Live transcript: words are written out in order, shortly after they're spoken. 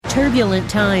Turbulent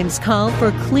times call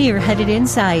for clear-headed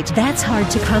insight. That's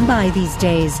hard to come by these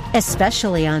days,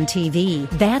 especially on TV.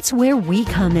 That's where we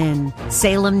come in.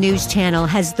 Salem News Channel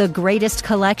has the greatest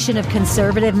collection of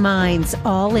conservative minds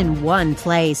all in one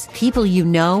place. People you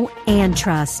know and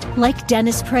trust, like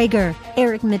Dennis Prager,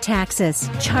 Eric Metaxas,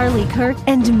 Charlie Kirk,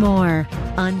 and more.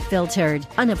 Unfiltered,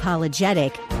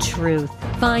 unapologetic truth.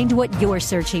 Find what you're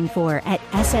searching for at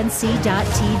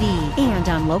snc.tv and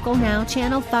on Local Now,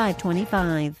 Channel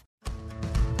 525.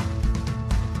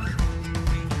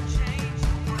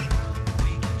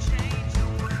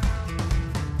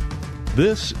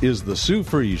 This is the Sue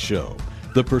Fries Show,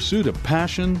 the pursuit of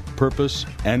passion, purpose,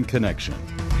 and connection.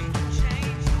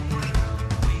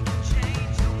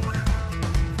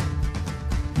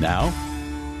 Now,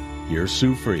 here's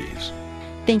Sue Fries.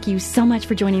 Thank you so much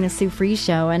for joining the Sue Fries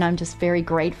Show, and I'm just very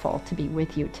grateful to be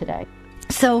with you today.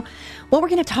 So what we're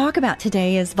going to talk about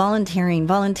today is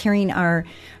volunteering our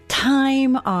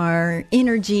time, our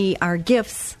energy, our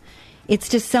gifts. It's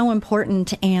just so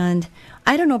important, and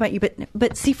I don't know about you,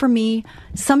 but see, for me,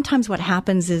 sometimes what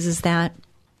happens is that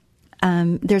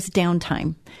there's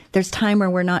downtime. There's time where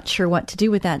we're not sure what to do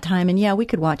with that time, and yeah, we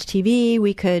could watch TV,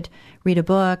 we could read a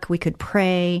book, we could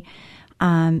pray,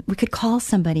 we could call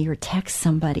somebody or text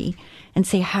somebody and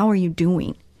say, "How are you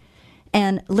doing?"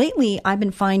 And lately, I've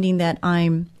been finding that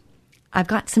I've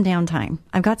got some downtime.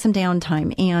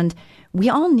 And we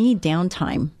all need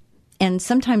downtime. And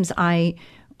sometimes I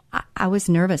was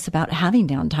nervous about having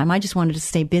downtime. I just wanted to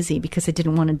stay busy because I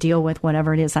didn't want to deal with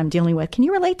whatever it is I'm dealing with. Can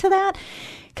you relate to that?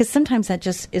 Because sometimes that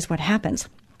just is what happens.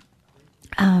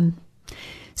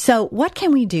 So what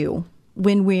can we do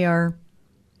when we are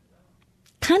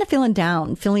kind of feeling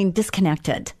down, feeling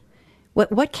disconnected?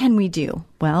 What can we do?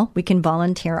 Well, we can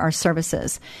volunteer our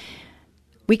services.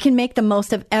 We can make the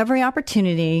most of every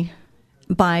opportunity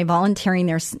by volunteering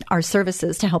our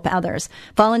services to help others.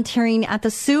 Volunteering at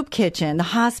the soup kitchen, the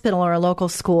hospital, or a local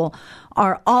school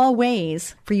are all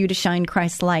ways for you to shine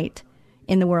Christ's light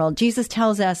in the world. Jesus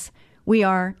tells us we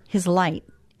are his light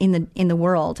in the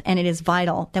world, and it is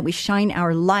vital that we shine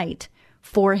our light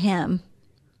for him.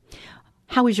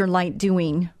 How is your light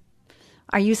doing?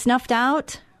 Are you snuffed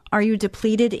out? Are you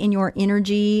depleted in your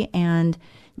energy and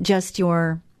just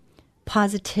your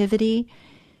positivity?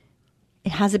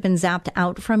 Has it been zapped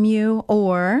out from you?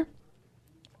 Or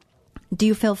do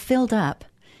you feel filled up?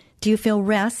 Do you feel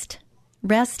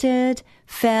rested,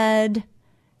 fed,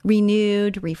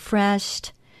 renewed,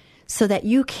 refreshed, so that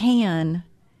you can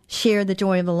share the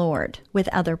joy of the Lord with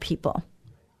other people?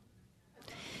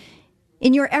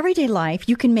 In your everyday life,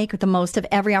 you can make the most of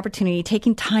every opportunity,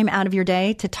 taking time out of your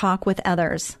day to talk with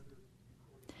others.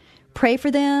 Pray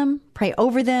for them, pray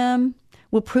over them,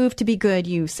 will prove to be good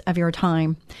use of your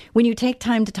time. When you take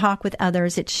time to talk with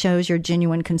others, it shows your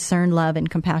genuine concern, love, and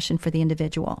compassion for the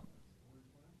individual.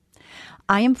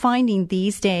 I am finding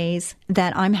these days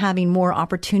that I'm having more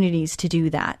opportunities to do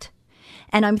that.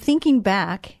 And I'm thinking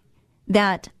back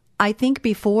that I think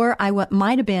before I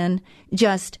might have been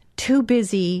just too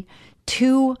busy,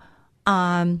 too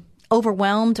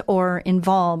overwhelmed or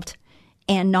involved,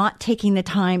 and not taking the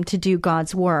time to do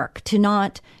God's work, to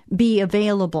not be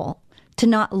available, to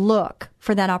not look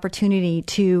for that opportunity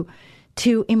to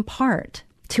impart,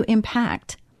 to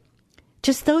impact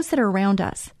just those that are around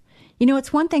us. You know,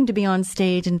 it's one thing to be on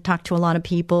stage and talk to a lot of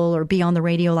people, or be on the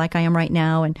radio like I am right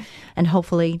now, and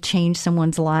hopefully change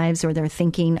someone's lives or their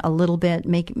thinking a little bit,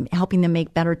 helping them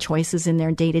make better choices in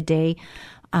their day-to-day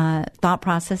thought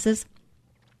processes.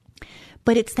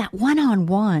 But it's that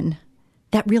one-on-one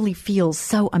that really feels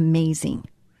so amazing.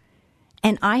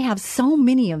 And I have so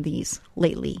many of these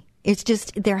lately. It's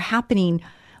just, they're happening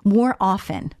more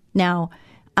often. Now,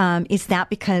 is that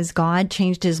because God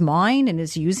changed his mind and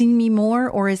is using me more?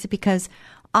 Or is it because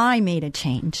I made a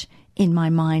change in my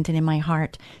mind and in my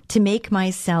heart to make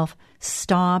myself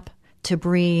stop, to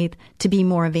breathe, to be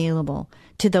more available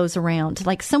to those around?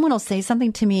 Like, someone will say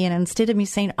something to me, and instead of me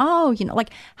saying, "Oh, like,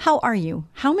 how are you?"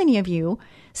 How many of you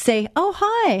say, "Oh,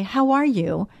 hi, how are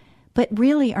you?" but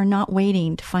really are not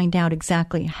waiting to find out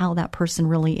exactly how that person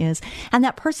really is. And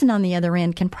that person on the other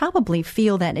end can probably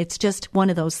feel that it's just one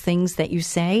of those things that you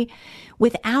say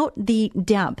without the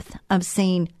depth of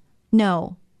saying,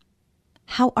 "No,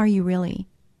 how are you really?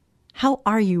 How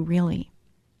are you really?"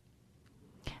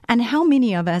 And how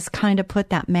many of us kind of put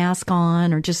that mask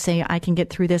on, or just say, "I can get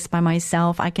through this by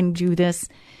myself, I can do this,"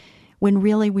 when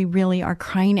really we really are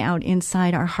crying out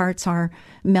inside. Our hearts are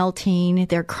melting,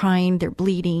 they're crying, they're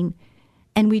bleeding.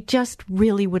 And we just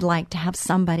really would like to have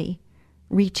somebody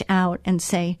reach out and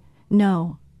say,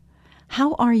 "No,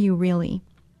 how are you really?"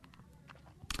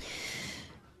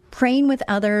 Praying with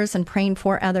others and praying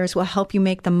for others will help you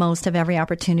make the most of every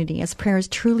opportunity, as prayer is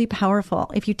truly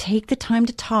powerful. If you take the time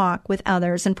to talk with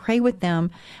others and pray with them,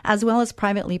 as well as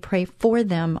privately pray for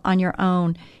them on your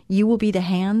own, you will be the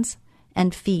hands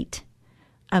and feet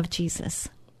of Jesus.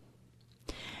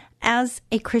 As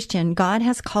a Christian, God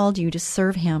has called you to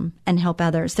serve Him and help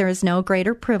others. There is no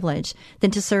greater privilege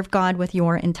than to serve God with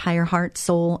your entire heart,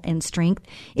 soul, and strength.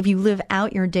 If you live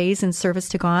out your days in service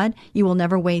to God, you will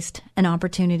never waste an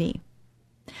opportunity.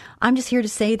 I'm just here to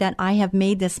say that I have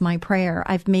made this my prayer.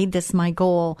 I've made this my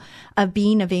goal of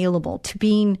being available, to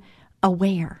being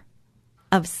aware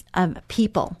of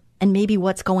people and maybe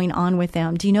what's going on with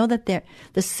them. Do you know that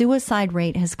the suicide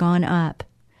rate has gone up?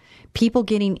 People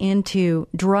getting into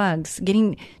drugs,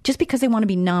 just because they want to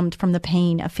be numbed from the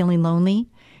pain of feeling lonely,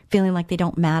 feeling like they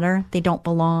don't matter, they don't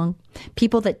belong.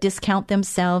 People that discount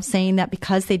themselves, saying that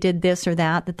because they did this or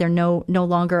that they're no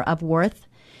longer of worth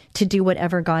to do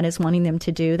whatever God is wanting them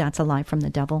to do. That's a lie from the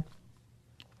devil.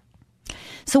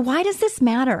 So why does this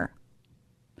matter?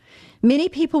 Many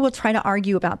people will try to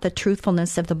argue about the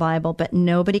truthfulness of the Bible, but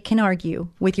nobody can argue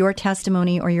with your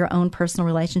testimony or your own personal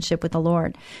relationship with the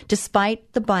Lord,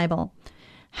 despite the Bible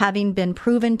having been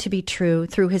proven to be true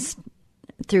through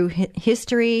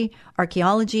history,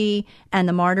 archaeology, and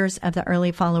the martyrs of the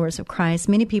early followers of Christ.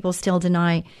 Many people still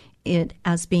deny it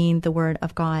as being the Word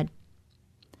of God.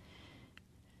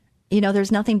 You know,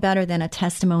 there's nothing better than a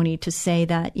testimony to say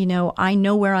that, you know, I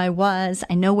know where I was,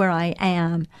 I know where I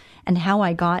am, and how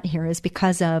I got here is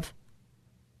because of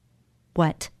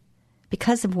what?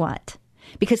 Because of what?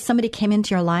 Because somebody came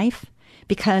into your life?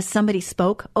 Because somebody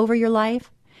spoke over your life?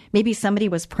 Maybe somebody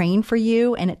was praying for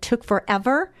you and it took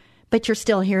forever, but you're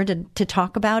still here to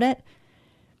talk about it?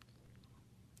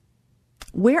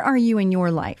 Where are you in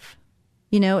your life?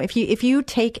 You know, if you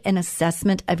take an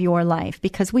assessment of your life,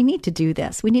 because we need to do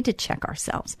this, we need to check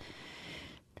ourselves.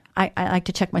 I like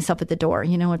to check myself at the door.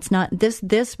 You know, it's not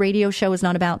this radio show is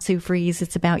not about Sue Fries.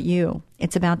 It's about you.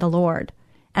 It's about the Lord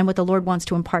and what the Lord wants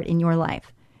to impart in your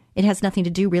life. It has nothing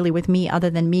to do really with me other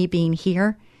than me being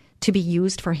here to be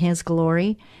used for His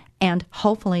glory and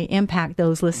hopefully impact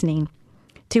those listening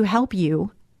to help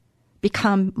you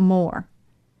become more,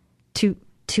 to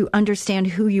understand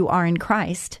who you are in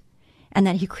Christ, and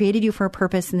that He created you for a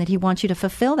purpose and that He wants you to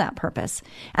fulfill that purpose.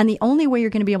 And the only way you're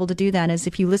going to be able to do that is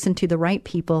if you listen to the right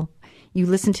people, you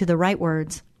listen to the right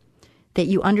words, that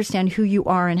you understand who you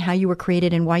are and how you were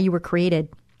created and why you were created.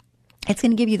 It's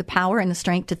going to give you the power and the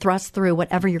strength to thrust through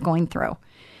whatever you're going through.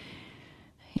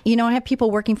 You know, I have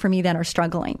people working for me that are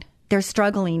struggling. They're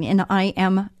struggling, and I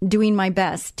am doing my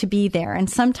best to be there. And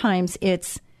sometimes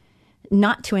it's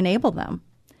not to enable them,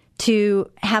 to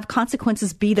have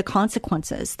consequences be the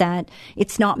consequences, that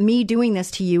it's not me doing this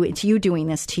to you, it's you doing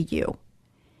this to you.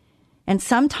 And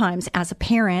sometimes as a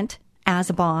parent,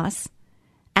 as a boss,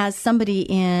 as somebody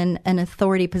in an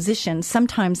authority position,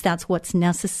 sometimes that's what's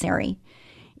necessary,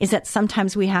 is that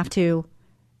sometimes we have to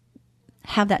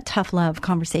have that tough love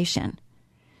conversation.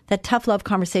 That tough love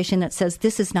conversation that says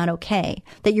this is not okay,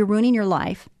 that you're ruining your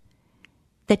life,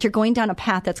 that you're going down a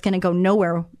path that's going to go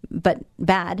nowhere but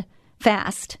bad,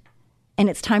 fast. And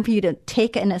it's time for you to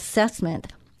take an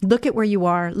assessment, look at where you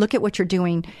are, look at what you're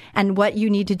doing, and what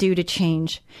you need to do to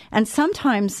change. And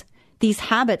sometimes these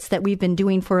habits that we've been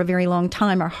doing for a very long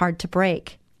time are hard to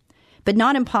break, but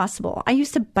not impossible. I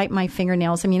used to bite my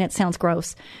fingernails. I mean, it sounds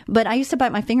gross, but I used to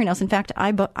bite my fingernails. In fact,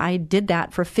 I did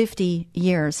that for 50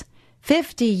 years.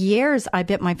 50 years I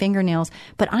bit my fingernails,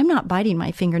 but I'm not biting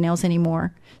my fingernails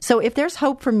anymore. So if there's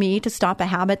hope for me to stop a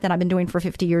habit that I've been doing for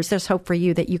 50 years, there's hope for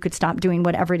you that you could stop doing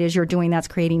whatever it is you're doing that's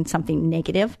creating something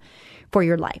negative for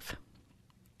your life.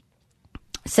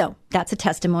 So that's a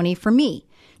testimony for me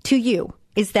to you,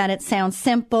 is that it sounds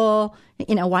simple.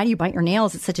 You know, why do you bite your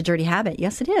nails? It's such a dirty habit.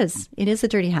 Yes, it is. It is a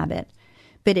dirty habit.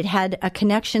 But it had a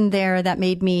connection there that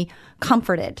made me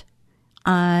comforted.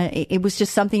 It was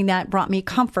just something that brought me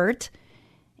comfort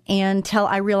until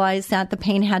I realized that the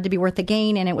pain had to be worth the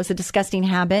gain, and it was a disgusting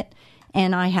habit,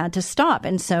 and I had to stop.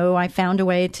 And so I found a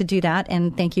way to do that,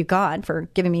 and thank you, God, for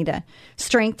giving me the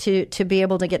strength to be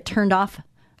able to get turned off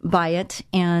by it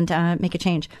and make a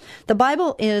change. The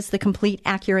Bible is the complete,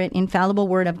 accurate, infallible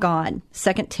Word of God,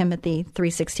 2 Timothy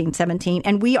 3:16, 17,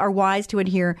 and we are wise to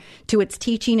adhere to its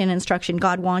teaching and instruction.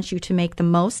 God wants you to make the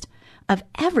most of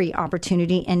every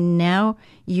opportunity, and now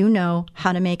you know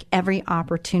how to make every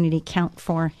opportunity count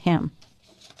for Him.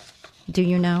 Do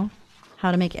you know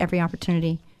how to make every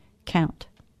opportunity count?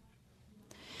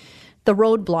 The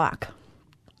roadblock.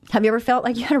 Have you ever felt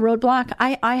like you had a roadblock?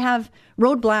 I have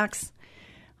roadblocks,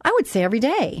 I would say, every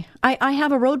day. I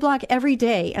have a roadblock every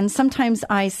day, and sometimes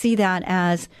I see that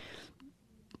as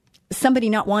somebody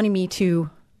not wanting me to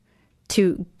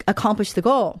accomplish the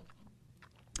goal.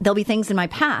 There'll be things in my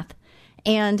path.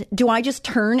 And do I just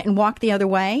turn and walk the other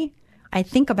way? I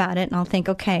think about it and I'll think,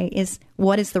 okay,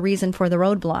 what is the reason for the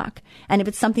roadblock? And if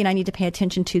it's something I need to pay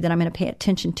attention to, then I'm going to pay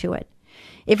attention to it.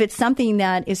 If it's something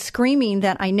that is screaming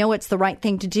that I know it's the right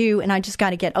thing to do and I just got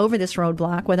to get over this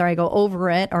roadblock, whether I go over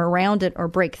it or around it or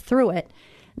break through it,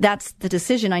 that's the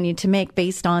decision I need to make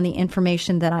based on the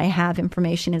information that I have.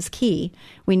 Information is key.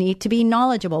 We need to be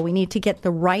knowledgeable. We need to get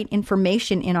the right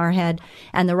information in our head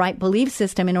and the right belief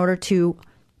system in order to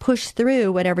push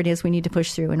through whatever it is we need to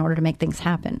push through in order to make things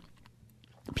happen.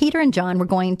 Peter and John were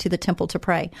going to the temple to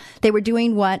pray. They were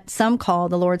doing what some call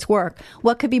the Lord's work.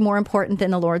 What could be more important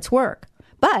than the Lord's work?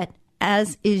 But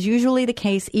as is usually the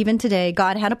case even today,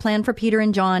 God had a plan for Peter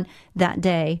and John that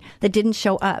day that didn't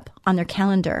show up on their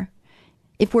calendar.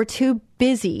 If we're too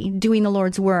busy doing the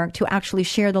Lord's work to actually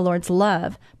share the Lord's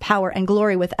love, power, and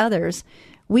glory with others,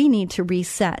 we need to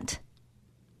reset.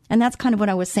 And that's kind of what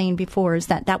I was saying before, is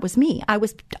that was me. I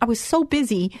was so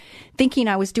busy thinking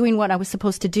I was doing what I was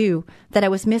supposed to do that I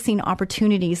was missing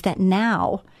opportunities that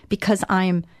now, because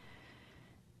I'm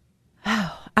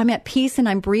at peace and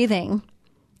I'm breathing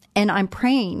and I'm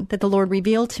praying that the Lord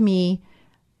reveal to me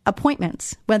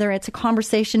appointments, whether it's a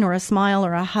conversation or a smile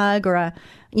or a hug or an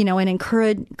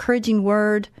encouraging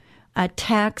word, a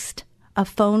text, a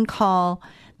phone call,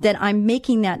 that I'm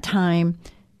making that time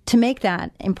to make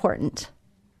that important.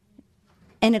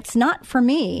 And it's not for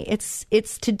me.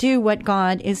 It's to do what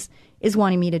God is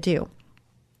wanting me to do.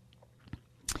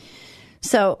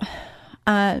 So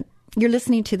you're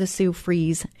listening to the Sue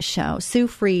Fries Show. Sue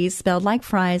Fries, spelled like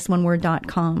fries, one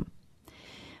word.com.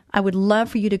 I would love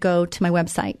for you to go to my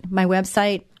website. My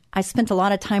website, I spent a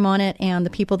lot of time on it, and the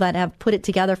people that have put it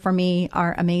together for me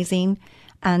are amazing,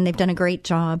 and they've done a great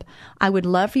job. I would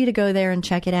love for you to go there and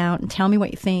check it out and tell me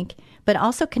what you think. But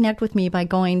also connect with me by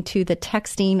going to the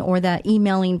texting or the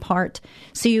emailing part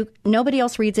so nobody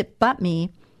else reads it but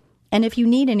me. And if you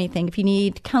need anything, if you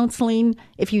need counseling,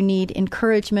 if you need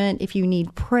encouragement, if you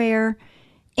need prayer,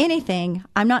 anything,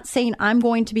 I'm not saying I'm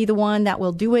going to be the one that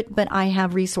will do it, but I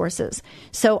have resources.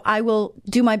 So I will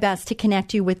do my best to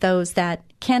connect you with those that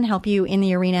can help you in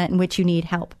the arena in which you need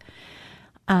help.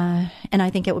 And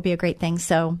I think it would be a great thing.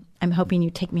 So I'm hoping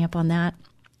you take me up on that.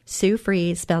 Sue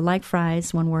Fries, spelled like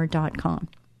fries, one word.com.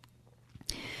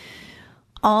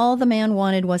 All the man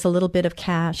wanted was a little bit of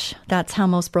cash. That's how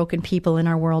most broken people in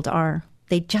our world are.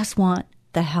 They just want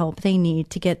the help they need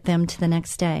to get them to the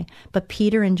next day. But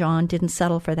Peter and John didn't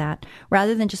settle for that.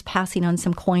 Rather than just passing on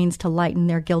some coins to lighten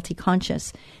their guilty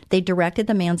conscience, they directed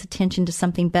the man's attention to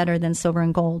something better than silver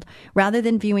and gold. Rather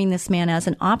than viewing this man as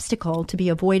an obstacle to be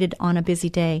avoided on a busy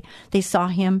day, they saw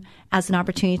him as an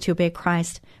opportunity to obey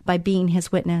Christ by being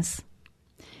his witness.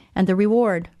 And the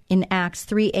reward in Acts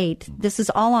 3:8, this is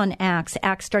all on Acts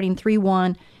starting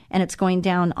 3:1, and it's going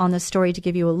down on the story to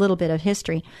give you a little bit of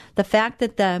history. The fact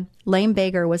that the lame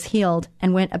beggar was healed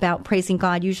and went about praising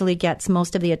God usually gets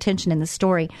most of the attention in the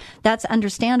story. That's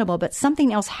understandable, but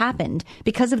something else happened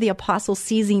because of the apostles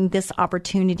seizing this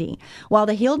opportunity. While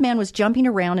the healed man was jumping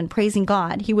around and praising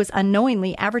God, he was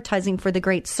unknowingly advertising for the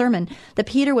great sermon that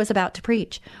Peter was about to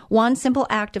preach. One simple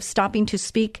act of stopping to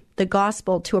speak the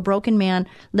gospel to a broken man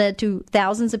led to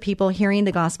thousands of people hearing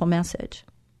the gospel message.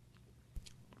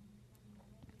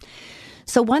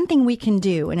 So one thing we can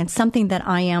do, and it's something that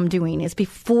I am doing, is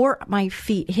before my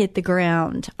feet hit the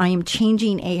ground, I am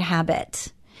changing a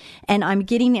habit. And I'm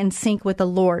getting in sync with the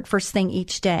Lord first thing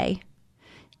each day.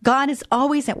 God is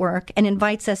always at work and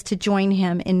invites us to join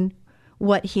him in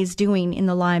what he's doing in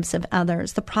the lives of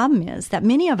others. The problem is that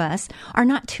many of us are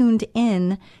not tuned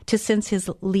in to sense his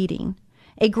leading.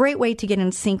 A great way to get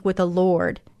in sync with the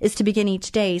Lord is to begin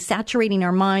each day saturating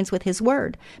our minds with his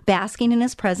word, basking in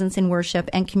his presence in worship,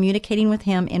 and communicating with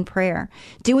him in prayer.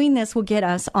 Doing this will get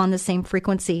us on the same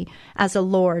frequency as the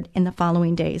Lord in the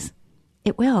following days.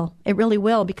 It will. It really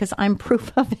will, because I'm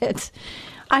proof of it.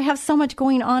 I have so much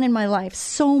going on in my life,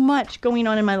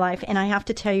 and I have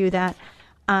to tell you that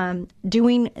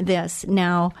doing this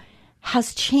now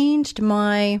has changed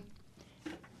my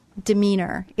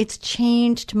demeanor. It's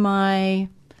changed my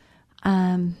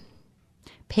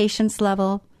patience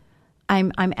level.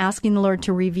 I'm asking the Lord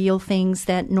to reveal things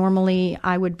that normally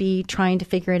I would be trying to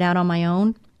figure it out on my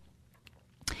own.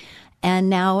 And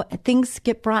now things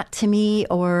get brought to me,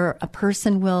 or a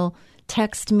person will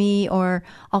text me, or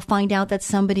I'll find out that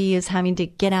somebody is having to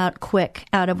get out quick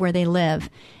out of where they live,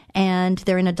 and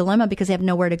they're in a dilemma because they have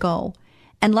nowhere to go.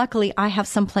 And luckily, I have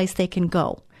some place they can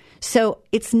go. So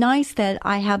it's nice that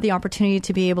I have the opportunity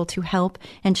to be able to help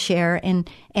and share and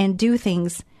do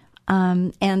things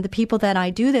And the people that I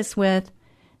do this with,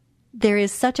 there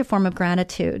is such a form of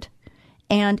gratitude.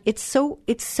 And it's so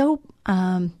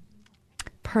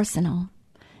personal.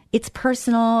 It's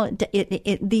personal.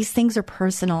 These things are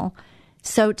personal.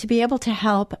 So to be able to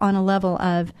help on a level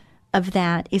of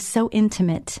that is so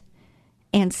intimate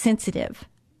and sensitive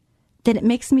that it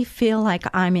makes me feel like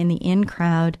I'm in the in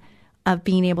crowd of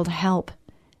being able to help,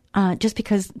 just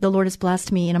because the Lord has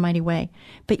blessed me in a mighty way.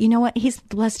 But you know what? He's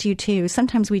blessed you too.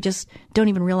 Sometimes we just don't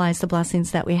even realize the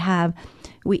blessings that we have.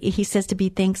 He says to be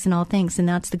thanks in all things, and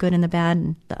that's the good and the bad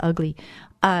and the ugly.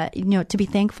 To be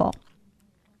thankful.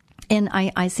 And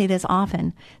I say this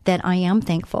often, that I am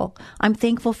thankful. I'm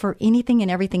thankful for anything and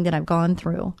everything that I've gone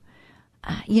through.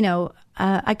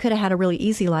 I could have had a really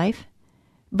easy life,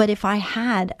 but if I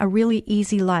had a really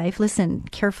easy life, listen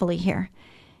carefully here,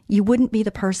 you wouldn't be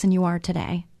the person you are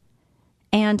today.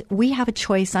 And we have a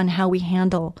choice on how we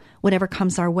handle whatever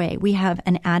comes our way. We have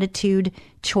an attitude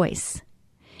choice,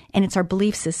 and it's our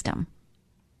belief system.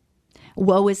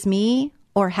 Woe is me,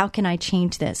 or how can I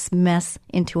change this mess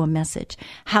into a message?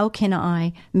 How can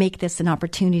I make this an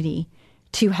opportunity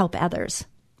to help others?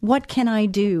 What can I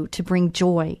do to bring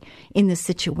joy in this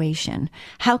situation?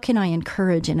 How can I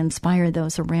encourage and inspire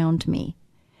those around me?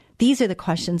 These are the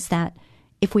questions that,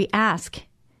 if we ask,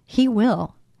 He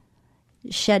will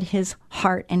shed His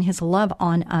heart and His love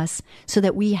on us so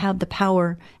that we have the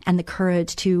power and the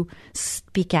courage to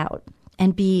speak out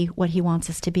and be what He wants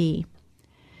us to be.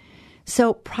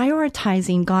 So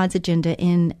prioritizing God's agenda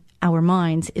in our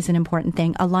minds is an important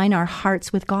thing. Align our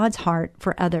hearts with God's heart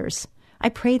for others. I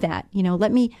pray that,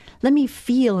 let me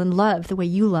feel and love the way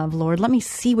you love, Lord. Let me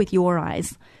see with your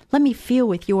eyes. Let me feel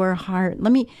with your heart.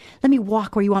 Let me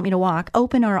walk where you want me to walk.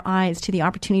 Open our eyes to the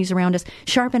opportunities around us.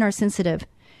 Sharpen our sensitive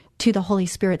to the Holy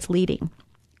Spirit's leading.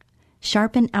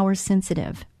 Sharpen our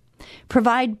sensitive.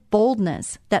 Provide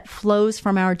boldness that flows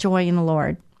from our joy in the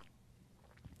Lord.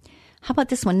 How about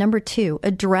this one? Number 2,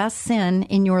 address sin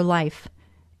in your life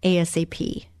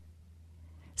ASAP.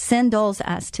 Sin dulls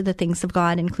us to the things of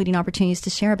God, including opportunities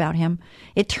to share about Him.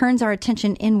 It turns our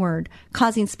attention inward,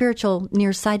 causing spiritual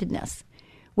nearsightedness,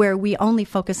 where we only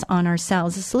focus on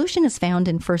ourselves. The solution is found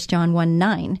in 1 John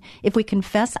 1:9. If we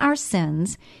confess our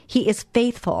sins, He is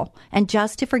faithful and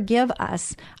just to forgive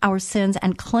us our sins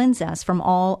and cleanse us from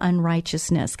all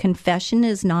unrighteousness. Confession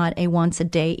is not a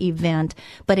once-a-day event,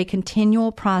 but a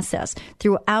continual process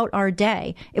throughout our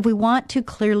day. If we want to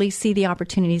clearly see the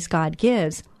opportunities God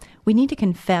gives, we need to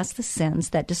confess the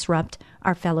sins that disrupt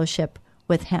our fellowship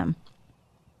with Him.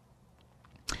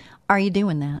 Are you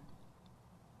doing that?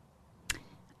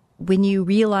 When you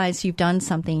realize you've done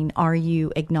something, are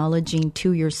you acknowledging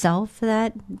to yourself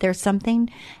that there's something?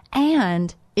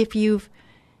 And if you've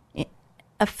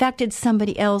affected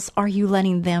somebody else, are you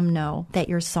letting them know that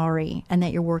you're sorry and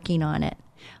that you're working on it?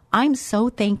 I'm so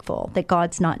thankful that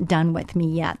God's not done with me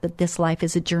yet, that this life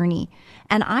is a journey.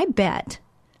 And I bet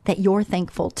that you're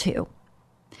thankful too,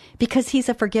 because He's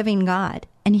a forgiving God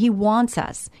and He wants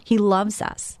us. He loves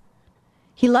us.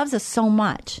 He loves us so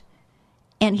much.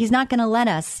 And He's not going to let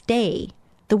us stay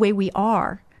the way we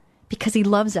are because He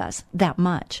loves us that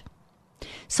much.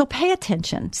 So pay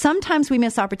attention. Sometimes we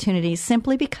miss opportunities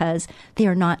simply because they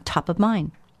are not top of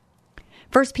mind.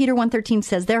 1 Peter 1:13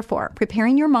 says, therefore,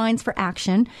 preparing your minds for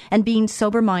action and being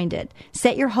sober-minded,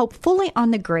 set your hope fully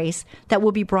on the grace that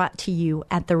will be brought to you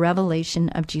at the revelation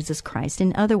of Jesus Christ.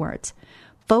 In other words,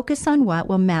 focus on what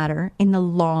will matter in the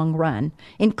long run,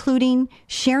 including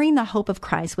sharing the hope of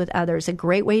Christ with others. A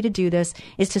great way to do this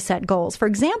is to set goals. For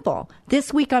example,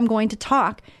 this week I'm going to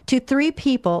talk to 3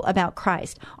 people about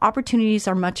Christ. Opportunities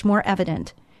are much more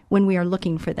evident when we are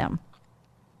looking for them.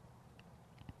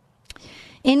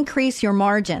 Increase your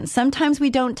margin. Sometimes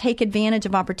we don't take advantage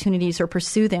of opportunities or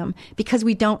pursue them because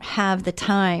we don't have the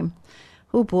time.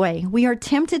 Oh boy, we are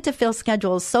tempted to fill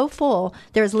schedules so full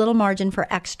there is little margin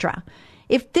for extra.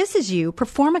 If this is you,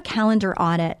 perform a calendar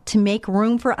audit to make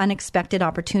room for unexpected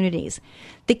opportunities.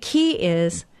 The key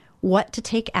is what to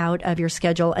take out of your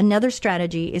schedule. Another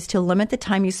strategy is to limit the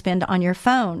time you spend on your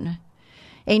phone.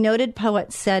 A noted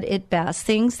poet said it best,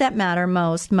 things that matter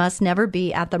most must never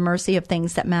be at the mercy of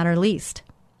things that matter least.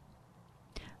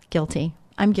 Guilty.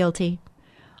 I'm guilty.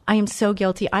 I am so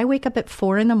guilty. I wake up at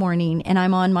 4 a.m. and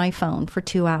I'm on my phone for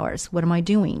 2 hours. What am I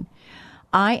doing?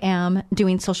 I am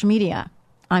doing social media.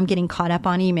 I'm getting caught up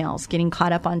on emails, getting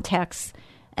caught up on texts,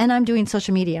 and I'm doing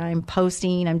social media. I'm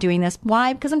posting. I'm doing this.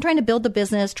 Why? Because I'm trying to build the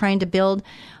business, trying to build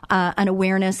an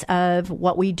awareness of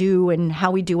what we do and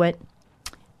how we do it.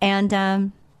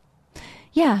 And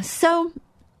so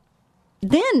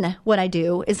then what I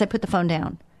do is I put the phone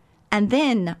down. And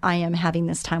then I am having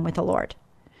this time with the Lord.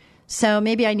 So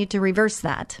maybe I need to reverse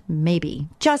that. Maybe,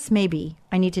 just maybe,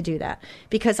 I need to do that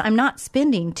because I'm not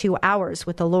spending 2 hours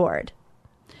with the Lord.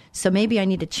 So maybe I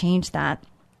need to change that.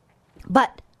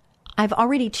 But I've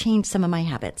already changed some of my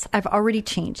habits. I've already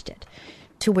changed it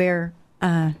to where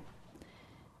I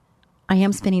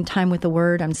am spending time with the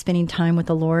Word. I'm spending time with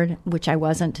the Lord, which I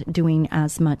wasn't doing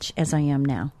as much as I am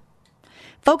now.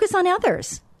 Focus on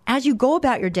others. As you go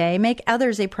about your day, make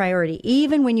others a priority,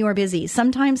 even when you are busy.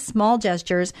 Sometimes small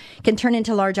gestures can turn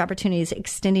into large opportunities.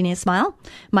 Extending a smile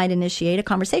might initiate a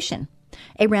conversation.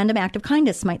 A random act of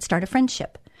kindness might start a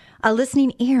friendship. A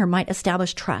listening ear might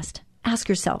establish trust. Ask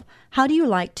yourself, how do you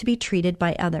like to be treated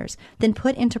by others? Then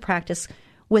put into practice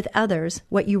with others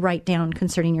what you write down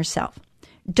concerning yourself.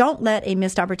 Don't let a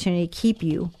missed opportunity keep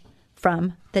you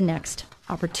from the next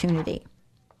opportunity.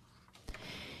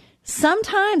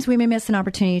 Sometimes we may miss an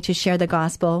opportunity to share the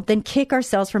gospel, then kick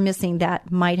ourselves for missing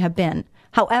that might have been.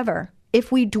 However,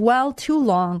 if we dwell too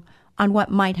long on what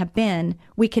might have been,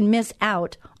 we can miss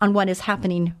out on what is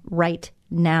happening right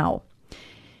now.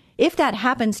 If that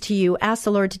happens to you, ask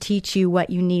the Lord to teach you what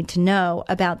you need to know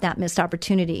about that missed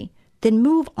opportunity. Then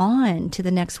move on to the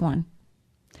next one.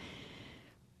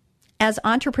 As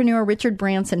entrepreneur Richard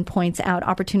Branson points out,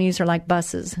 opportunities are like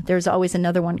buses. There's always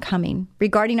another one coming.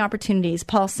 Regarding opportunities,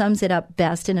 Paul sums it up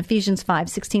best in Ephesians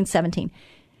 5:16-17.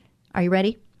 Are you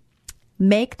ready?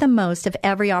 Make the most of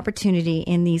every opportunity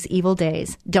in these evil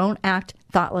days. Don't act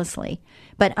thoughtlessly,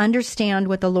 but understand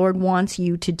what the Lord wants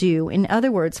you to do. In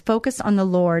other words, focus on the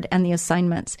Lord and the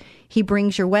assignments He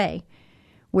brings your way,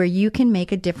 where you can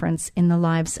make a difference in the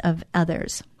lives of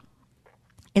others.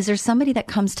 Is there somebody that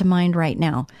comes to mind right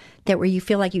now that where you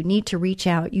feel like you need to reach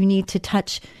out, you need to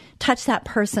touch that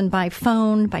person by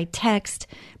phone, by text,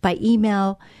 by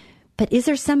email? But is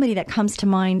there somebody that comes to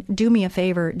mind? Do me a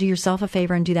favor, do yourself a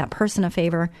favor, and do that person a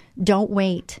favor. Don't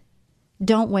wait.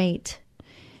 Don't wait.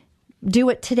 Do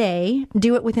it today.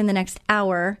 Do it within the next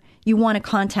hour. You want to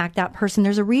contact that person.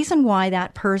 There's a reason why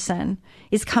that person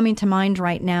is coming to mind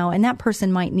right now, and that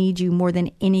person might need you more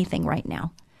than anything right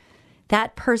now.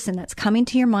 That person that's coming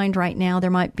to your mind right now, there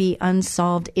might be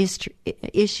unsolved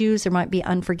issues. There might be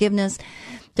unforgiveness.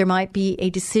 There might be a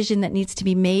decision that needs to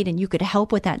be made, and you could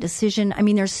help with that decision. I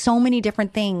mean, there's so many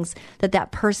different things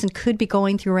that person could be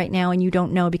going through right now, and you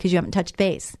don't know because you haven't touched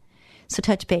base. So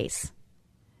touch base.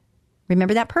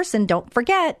 Remember that person. Don't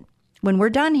forget. When we're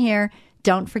done here,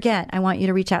 don't forget. I want you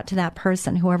to reach out to that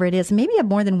person, whoever it is. Maybe you have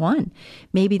more than one.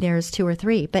 Maybe there's 2 or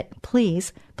 3. But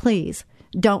please, please,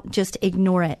 don't just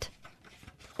ignore it.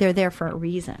 They're there for a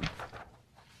reason.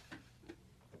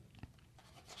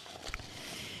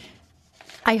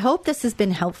 I hope this has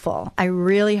been helpful. I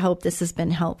really hope this has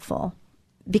been helpful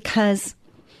because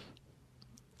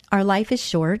our life is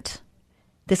short.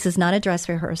 This is not a dress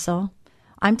rehearsal.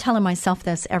 I'm telling myself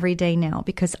this every day now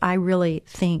because I really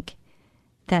think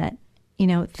that,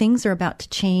 things are about to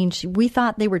change. We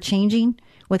thought they were changing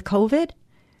with COVID.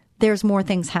 There's more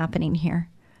things happening here.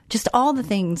 Just all the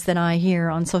things that I hear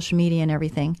on social media and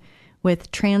everything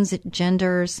with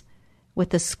transgenders, with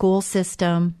the school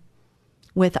system,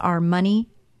 with our money,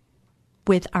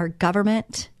 with our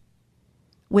government,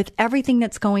 with everything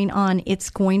that's going on, it's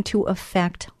going to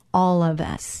affect all of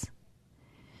us.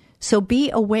 So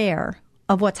be aware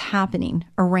of what's happening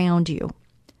around you.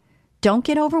 Don't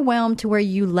get overwhelmed to where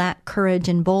you lack courage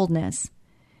and boldness,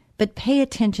 but pay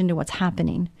attention to what's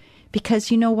happening.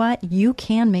 Because you know what? You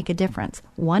can make a difference,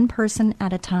 one person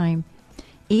at a time.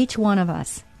 Each one of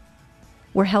us,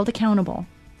 we're held accountable.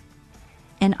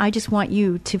 And I just want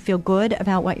you to feel good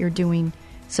about what you're doing.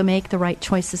 So make the right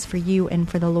choices for you and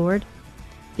for the Lord,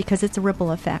 because it's a ripple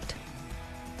effect.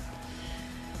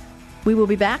 We will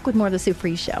be back with more of the Sue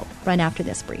Fries Show right after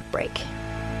this brief break.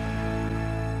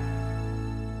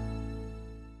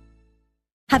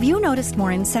 Have you noticed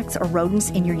more insects or rodents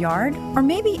in your yard, or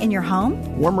maybe in your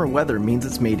home? Warmer weather means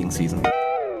it's mating season.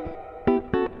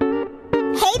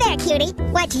 Hey there, cutie.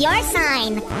 What's your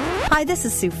sign? Hi, this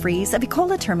is Sue Fries of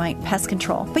Ecola Termite Pest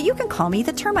Control, but you can call me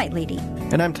the Termite Lady.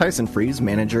 And I'm Tyson Fries,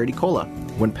 manager at Ecola.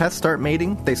 When pests start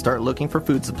mating, they start looking for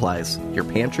food supplies. Your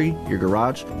pantry, your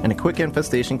garage, and a quick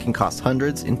infestation can cost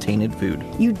hundreds in tainted food.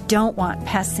 You don't want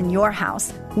pests in your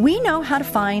house. We know how to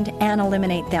find and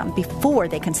eliminate them before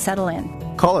they can settle in.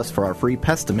 Call us for our free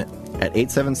pestimate at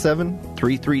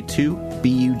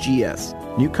 877-332-BUGS.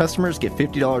 New customers get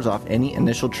 $50 off any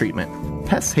initial treatment.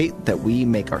 Pests hate that we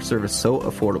make our service so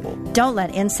affordable. Don't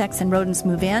let insects and rodents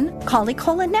move in. Call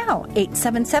Ecola now,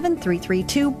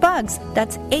 877-332-BUGS.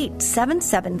 That's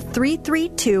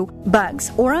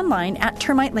 877-332-BUGS. Or online at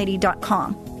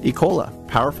termitelady.com. Ecola,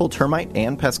 powerful termite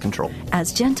and pest control.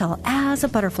 As gentle as a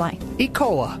butterfly.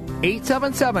 Ecola,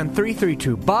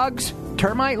 877-332-BUGS,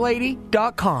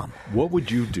 termitelady.com. What would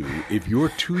you do if your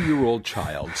 2-year-old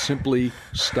child simply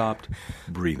stopped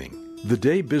breathing? The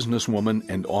day businesswoman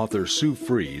and author Sue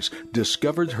Fries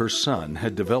discovered her son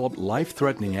had developed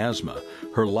life-threatening asthma,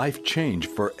 her life changed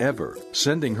forever,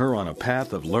 sending her on a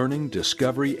path of learning,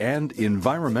 discovery, and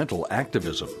environmental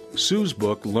activism. Sue's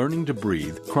book, Learning to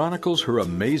Breathe, chronicles her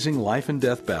amazing life and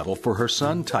death battle for her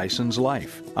son Tyson's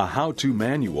life, a how-to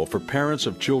manual for parents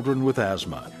of children with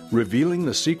asthma, revealing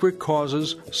the secret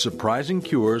causes, surprising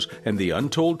cures, and the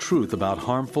untold truth about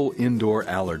harmful indoor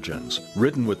allergens.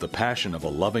 Written with the passion of a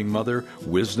loving mother,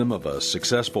 wisdom of a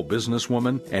successful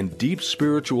businesswoman, and deep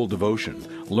spiritual devotion,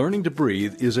 Learning to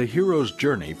Breathe is a hero's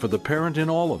journey for the parent in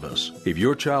all of us. If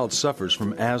your child suffers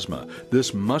from asthma,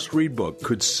 this must-read book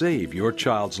could save your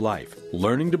child's life.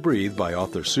 Learning to Breathe by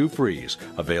author Sue Fries,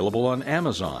 available on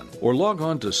Amazon, or log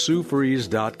on to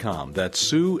SueFries.com. That's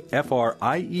Sue,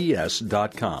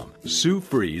 Fries.com.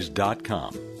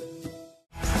 SueFries.com.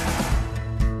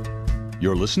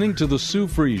 You're listening to The Sue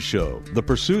Fries Show, the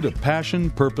pursuit of passion,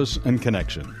 purpose, and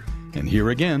connection. And here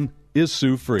again is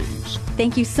Sue Fries.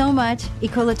 Thank you so much,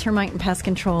 Ecola Termite and Pest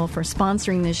Control, for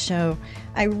sponsoring this show.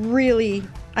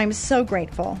 I'm so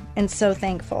grateful and so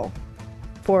thankful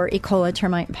for Ecola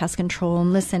Termite and Pest Control.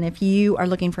 And listen, if you are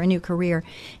looking for a new career,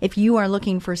 if you are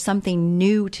looking for something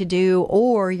new to do,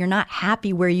 or you're not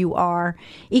happy where you are,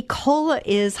 Ecola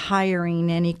is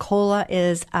hiring, and Ecola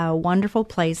is a wonderful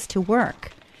place to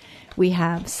work. We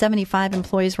have 75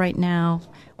 employees right now.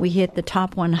 We hit the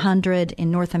top 100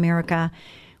 in North America,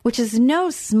 which is no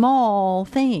small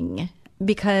thing,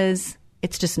 because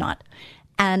it's just not.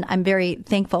 And I'm very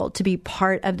thankful to be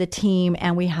part of the team,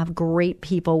 and we have great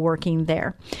people working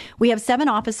there. We have 7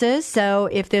 offices, so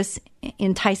if this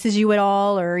entices you at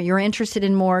all or you're interested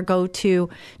in more, go to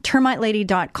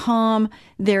termitelady.com.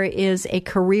 There is a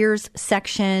careers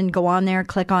section. Go on there,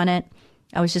 click on it.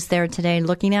 I was just there today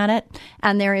looking at it.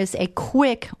 And there is a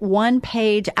quick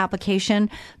 1-page application.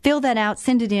 Fill that out,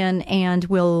 send it in, and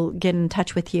we'll get in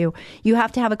touch with you. You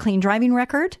have to have a clean driving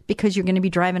record because you're going to be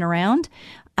driving around.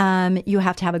 You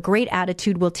have to have a great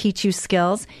attitude. We'll teach you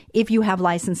skills. If you have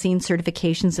licensing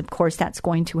certifications, of course, that's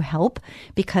going to help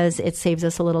because it saves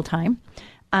us a little time.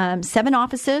 7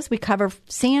 offices. We cover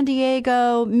San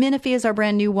Diego. Menifee is our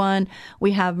brand new one.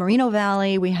 We have Moreno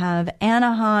Valley. We have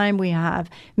Anaheim. We have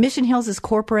Mission Hills is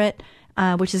corporate,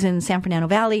 which is in San Fernando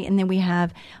Valley. And then we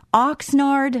have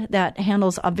Oxnard that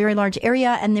handles a very large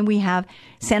area. And then we have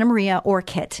Santa Maria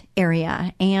Orchid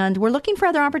area. And we're looking for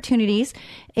other opportunities.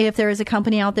 If there is a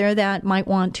company out there that might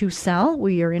want to sell,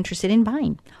 we are interested in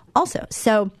buying also.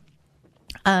 So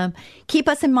keep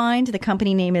us in mind. The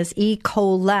company name is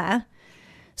Ecola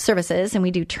Services, and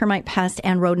we do termite, pest,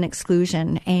 and rodent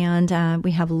exclusion. And we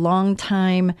have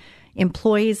long-time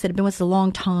employees that have been with us a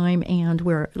long time, and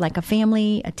we're like a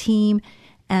family, a team,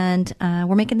 and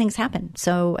we're making things happen.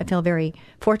 So I feel very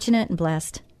fortunate and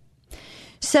blessed.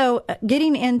 So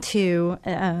getting into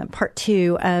part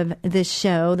 2 of this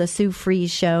show, the Sue Fries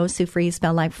Show, Sue Fries,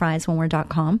 spelled like fries, one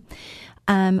word.com.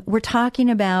 We're talking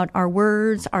about our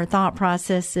words, our thought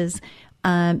processes,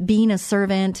 being a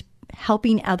servant,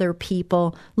 helping other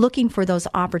people, looking for those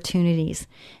opportunities.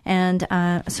 And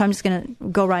so I'm just going to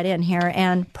go right in here.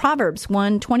 And Proverbs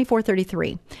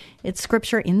 1:24-33, it's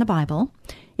scripture in the Bible.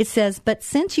 It says, "But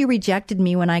since you rejected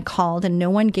me when I called, and no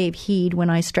one gave heed when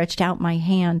I stretched out my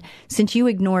hand, since you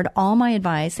ignored all my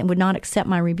advice and would not accept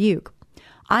my rebuke,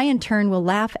 I, in turn, will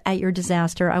laugh at your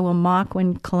disaster. I will mock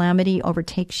when calamity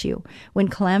overtakes you. When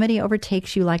calamity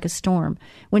overtakes you like a storm.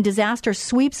 When disaster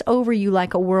sweeps over you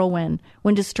like a whirlwind.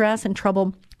 When distress and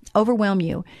trouble overwhelm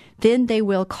you. Then they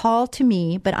will call to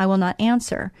me, but I will not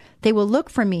answer. They will look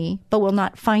for me, but will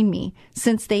not find me,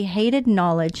 since they hated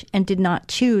knowledge and did not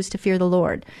choose to fear the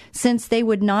Lord, since they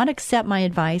would not accept my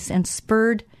advice and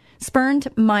spurned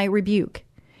my rebuke.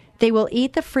 They will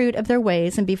eat the fruit of their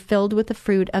ways and be filled with the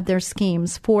fruit of their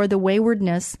schemes, for the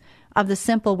waywardness of the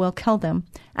simple will kill them,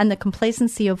 and the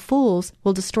complacency of fools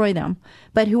will destroy them.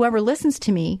 But whoever listens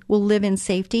to me will live in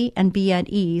safety and be at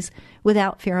ease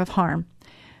without fear of harm."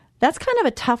 That's kind of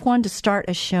a tough one to start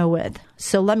a show with.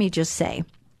 So let me just say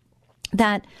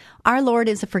that our Lord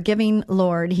is a forgiving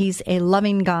Lord. He's a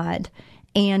loving God,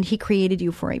 and He created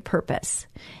you for a purpose.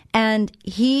 And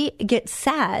He gets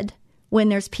sad when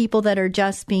there's people that are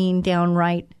just being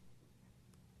downright,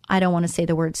 I don't want to say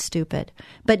the word stupid,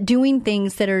 but doing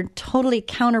things that are totally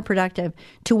counterproductive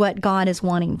to what God is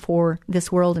wanting for this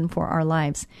world and for our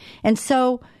lives. And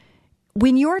so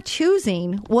when you're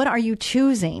choosing, what are you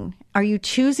choosing? Are you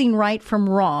choosing right from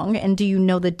wrong? And do you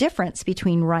know the difference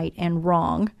between right and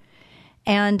wrong?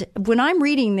 And when I'm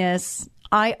reading this,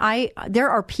 there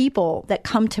are people that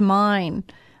come to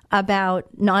mind about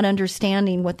not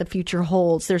understanding what the future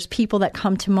holds. There's people that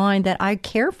come to mind that I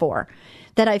care for,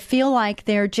 that I feel like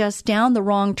they're just down the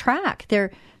wrong track.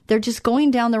 They're just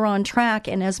going down the wrong track.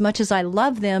 And as much as I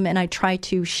love them and I try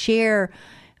to share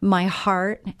my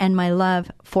heart and my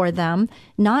love for them,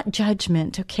 not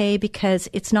judgment, okay? Because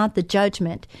it's not the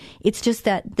judgment. It's just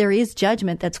that there is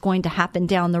judgment that's going to happen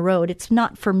down the road. It's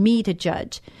not for me to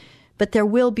judge, but there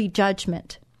will be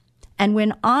judgment. And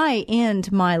when I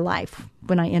end my life,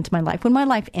 when my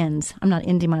life ends, I'm not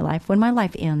ending my life, when my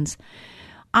life ends,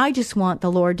 I just want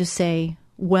the Lord to say,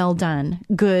 well done,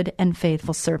 good and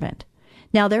faithful servant.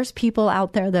 Now, there's people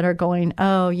out there that are going,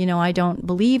 oh, I don't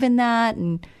believe in that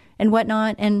and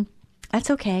whatnot, and that's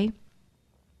okay.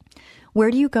 Where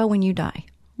do you go when you die?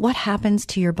 What happens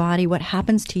to your body? What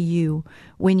happens to you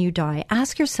when you die?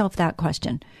 Ask yourself that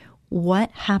question.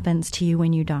 What happens to you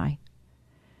when you die?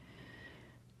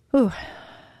 Ooh,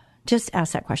 just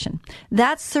ask that question.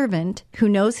 That servant who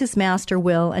knows his master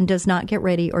will and does not get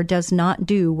ready or does not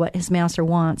do what his master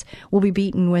wants will be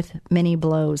beaten with many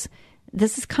blows.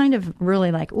 This is kind of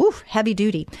really like, heavy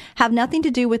duty. Have nothing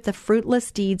to do with the fruitless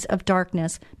deeds of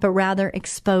darkness, but rather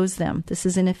expose them. This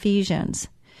is in Ephesians.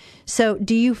 So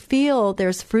do you feel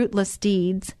there's fruitless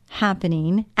deeds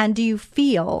happening? And do you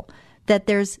feel that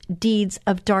there's deeds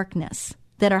of darkness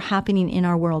that are happening in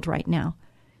our world right now?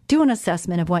 Do an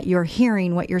assessment of what you're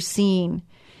hearing, what you're seeing.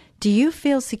 Do you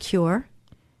feel secure?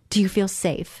 Do you feel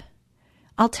safe?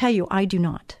 I'll tell you, I do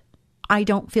not. I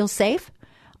don't feel safe.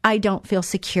 I don't feel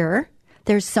secure.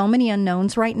 There's so many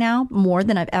unknowns right now, more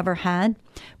than I've ever had.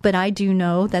 But I do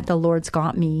know that the Lord's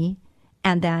got me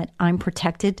and that I'm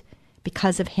protected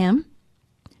because of Him.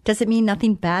 Does it mean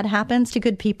nothing bad happens to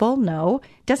good people? No,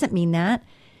 doesn't mean that.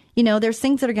 There's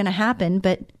things that are going to happen,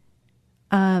 but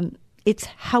it's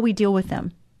how we deal with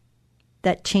them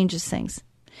that changes things.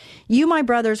 You, my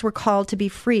brothers, were called to be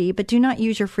free, but do not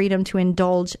use your freedom to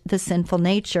indulge the sinful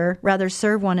nature. Rather,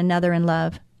 serve one another in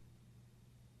love.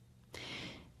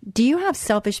 Do you have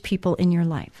selfish people in your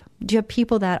life? Do you have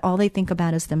people that all they think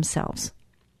about is themselves?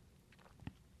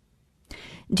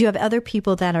 Do you have other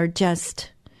people that are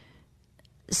just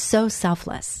so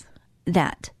selfless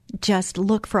that just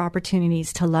look for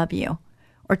opportunities to love you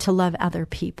or to love other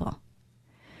people?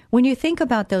 When you think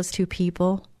about those two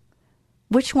people,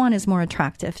 which one is more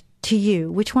attractive to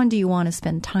you? Which one do you want to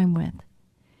spend time with?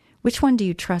 Which one do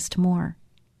you trust more?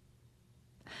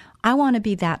 I want to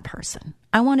be that person.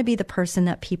 I want to be the person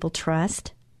that people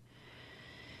trust.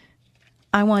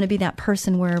 I want to be that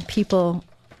person where people,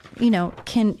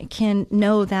 can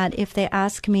know that if they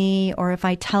ask me or if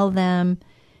I tell them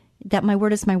that my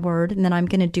word is my word and that I'm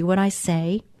going to do what I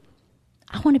say,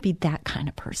 I want to be that kind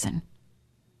of person.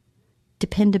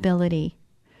 Dependability.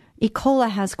 Ecola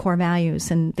has core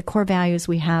values, and the core values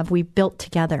we built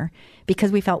together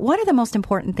because we felt, what are the most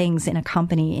important things in a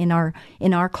company, in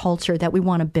our culture that we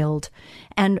want to build?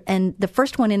 And the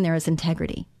first one in there is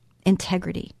integrity.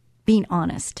 Integrity, being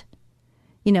honest.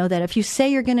 That if you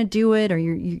say you're going to do it or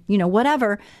you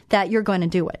whatever, that you're going to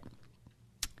do it.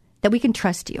 That we can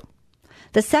trust you.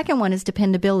 The second one is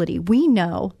dependability. We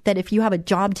know that if you have a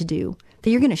job to do,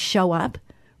 that you're going to show up,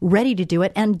 ready to do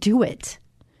it, and do it.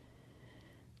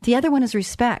 The other one is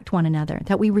respect one another,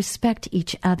 that we respect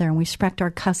each other and we respect our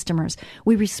customers.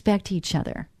 We respect each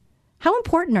other. How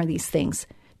important are these things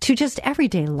to just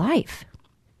everyday life?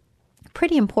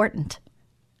 Pretty important.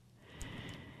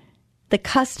 The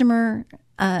customer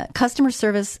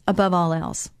service above all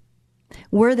else.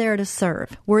 We're there to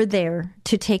serve. We're there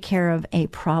to take care of a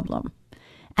problem.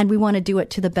 And we want to do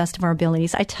it to the best of our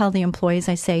abilities. I tell the employees,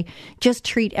 I say, just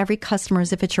treat every customer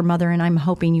as if it's your mother, and I'm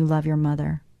hoping you love your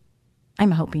mother.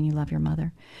 I'm hoping you love your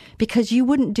mother, because you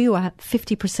wouldn't do a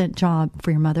 50% job for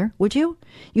your mother, would you?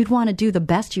 You'd want to do the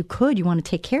best you could. You want to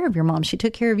take care of your mom. She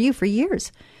took care of you for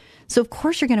years. So of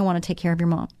course you're going to want to take care of your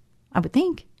mom, I would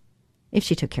think, if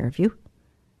she took care of you.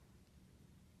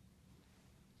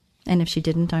 And if she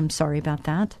didn't, I'm sorry about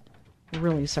that.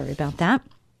 Really sorry about that.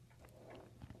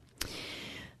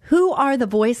 Who are the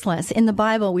voiceless? In the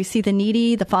Bible, we see the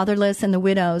needy, the fatherless, and the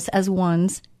widows as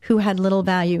ones who had little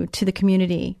value to the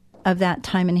community of that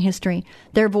time in history.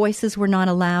 Their voices were not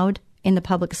allowed in the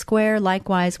public square.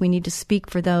 Likewise, we need to speak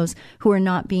for those who are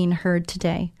not being heard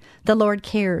today. The Lord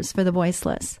cares for the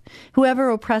voiceless. Whoever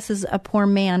oppresses a poor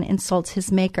man insults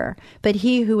his maker, but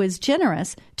he who is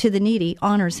generous to the needy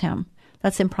honors him.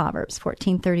 That's in Proverbs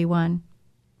 14:31.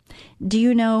 Do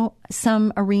you know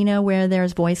some arena where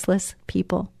there's voiceless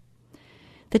people?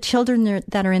 The children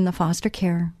that are in the foster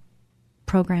care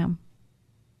program.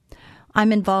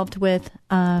 I'm involved with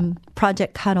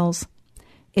Project Cuddles.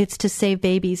 It's to save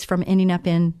babies from ending up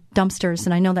in dumpsters.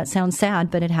 And I know that sounds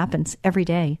sad, but it happens every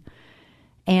day.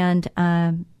 And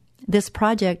this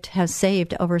project has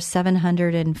saved over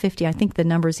 750, I think the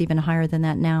number is even higher than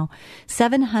that now,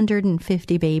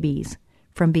 750 babies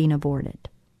from being aborted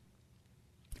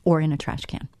or in a trash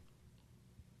can.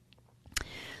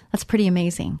 That's pretty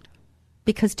amazing.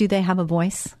 Because do they have a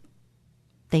voice?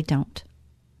 They don't.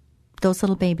 Those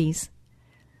little babies,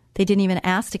 they didn't even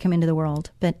ask to come into the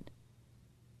world, but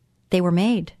they were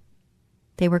made.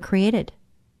 They were created.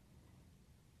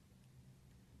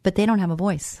 But they don't have a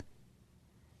voice.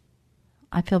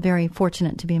 I feel very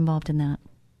fortunate to be involved in that.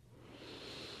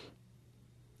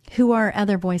 Who are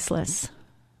other voiceless?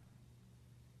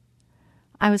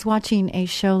 I was watching a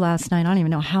show last night. I don't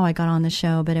even know how I got on the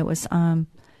show, but it was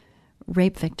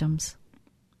rape victims.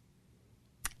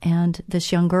 And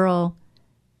this young girl,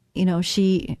 you know,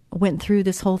 she went through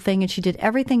this whole thing and she did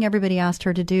everything everybody asked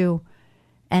her to do.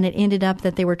 And it ended up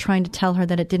that they were trying to tell her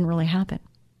that it didn't really happen.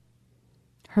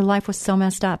 Her life was so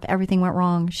messed up. Everything went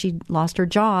wrong. She lost her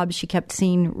job. She kept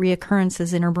seeing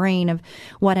reoccurrences in her brain of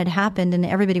what had happened, and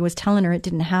everybody was telling her it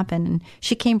didn't happen. And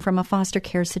she came from a foster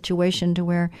care situation to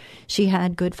where she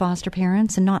had good foster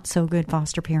parents and not so good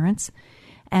foster parents.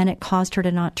 And it caused her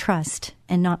to not trust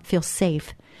and not feel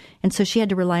safe. And so she had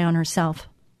to rely on herself.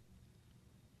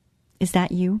 Is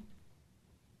that you?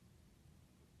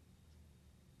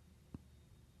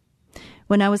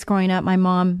 When I was growing up, my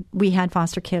mom, we had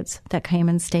foster kids that came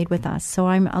and stayed with us. So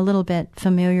I'm a little bit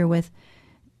familiar with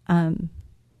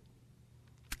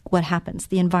what happens,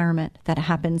 the environment that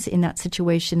happens in that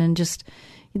situation, and just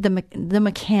the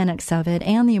mechanics of it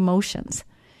and the emotions.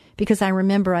 Because I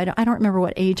remember, I don't remember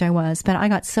what age I was, but I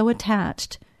got so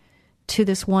attached to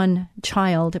this one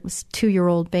child. It was a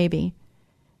 2-year-old baby.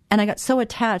 And I got so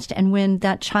attached. And when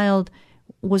that child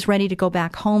was ready to go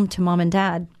back home to mom and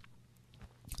dad,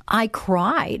 I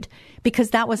cried because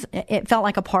it felt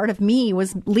like a part of me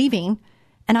was leaving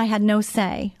and I had no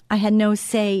say. I had no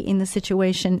say in the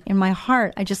situation. In my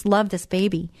heart, I just love this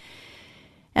baby.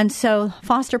 And so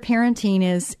foster parenting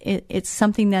it's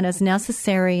something that is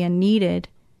necessary and needed.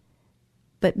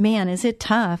 But man, is it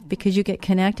tough because you get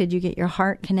connected, you get your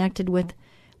heart connected with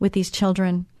these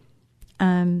children.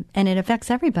 And it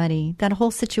affects everybody. That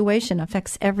whole situation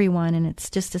affects everyone, and it's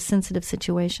just a sensitive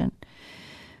situation.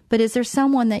 But is there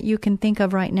someone that you can think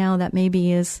of right now that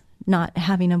maybe is not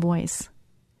having a voice?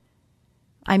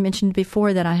 I mentioned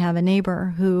before that I have a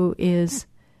neighbor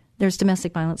there's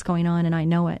domestic violence going on, and I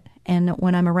know it. And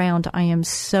when I'm around, I am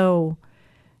so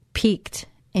piqued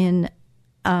in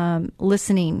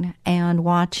listening and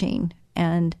watching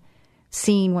and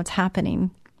seeing what's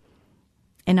happening.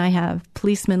 And I have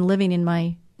policemen living in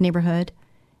my neighborhood,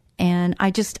 and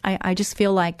I just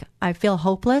feel like I feel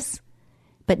hopeless,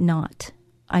 but not.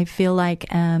 I feel like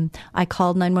I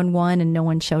called 911 and no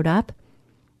one showed up.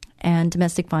 And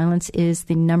domestic violence is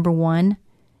the number one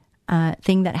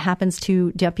thing that happens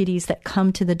to deputies that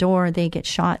come to the door. They get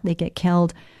shot, they get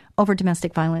killed over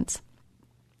domestic violence.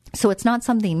 So it's not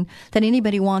something that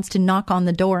anybody wants to knock on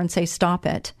the door and say, stop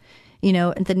it. You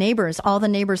know, all the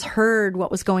neighbors heard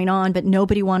what was going on, but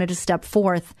nobody wanted to step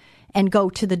forth and go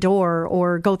to the door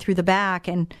or go through the back,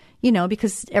 and, you know,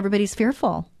 because everybody's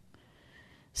fearful.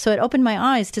 So it opened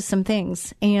my eyes to some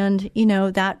things. And, you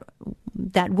know, that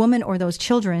woman or those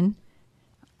children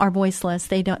are voiceless.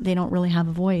 They don't really have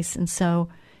a voice. And so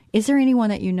is there anyone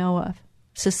that you know of,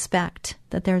 suspect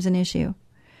that there's an issue?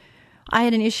 I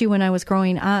had an issue when I was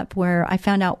growing up where I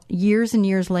found out years and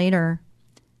years later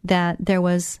that there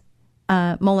was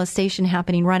molestation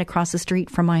happening right across the street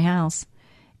from my house.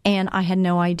 And I had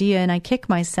no idea, and I kicked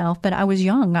myself, but I was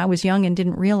young. And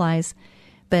didn't realize.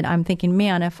 But I'm thinking,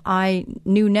 man, if I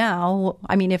knew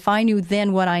if I knew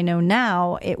then what I know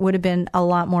now, it would have been a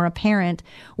lot more apparent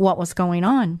what was going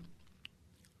on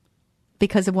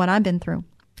because of what I've been through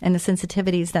and the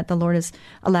sensitivities that the Lord has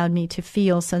allowed me to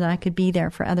feel so that I could be there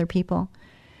for other people.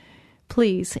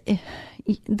 Please,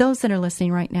 those that are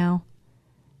listening right now,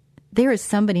 there is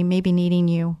somebody maybe needing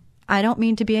you. I don't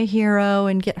mean to be a hero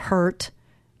and get hurt.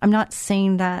 I'm not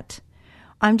saying that.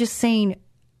 I'm just saying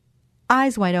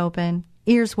eyes wide open,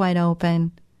 ears wide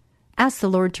open. Ask the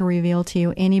Lord to reveal to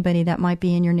you anybody that might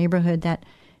be in your neighborhood that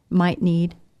might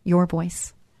need your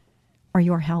voice or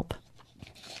your help.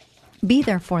 Be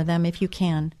there for them if you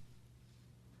can.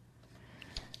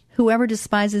 Whoever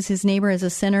despises his neighbor is a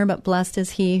sinner, but blessed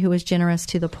is he who is generous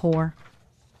to the poor.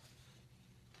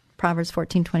 Proverbs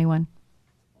 14:21.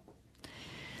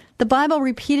 The Bible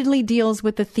repeatedly deals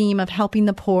with the theme of helping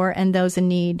the poor and those in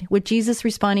need, with Jesus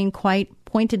responding quite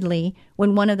pointedly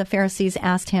when one of the Pharisees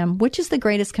asked him, "Which is the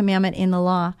greatest commandment in the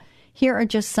law?" Here are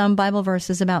just some Bible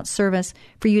verses about service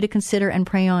for you to consider and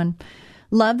pray on.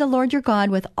 Love the Lord your God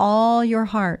with all your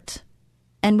heart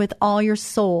and with all your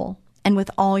soul and with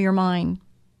all your mind.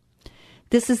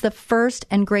 This is the first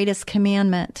and greatest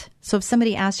commandment. So if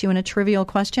somebody asks you in a trivial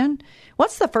question,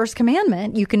 what's the first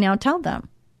commandment? You can now tell them.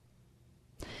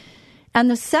 And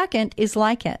the second is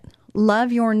like it.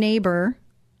 Love your neighbor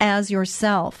as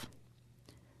yourself.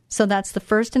 So that's the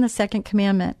first and the second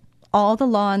commandment. All the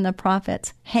law and the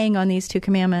prophets hang on these two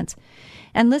commandments.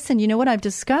 And listen, you know what I've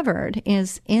discovered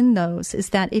is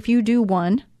that if you do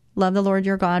one, love the Lord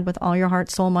your God with all your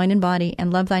heart, soul, mind, and body,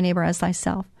 and love thy neighbor as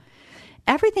thyself,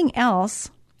 everything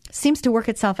else seems to work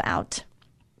itself out.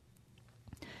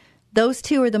 Those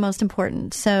two are the most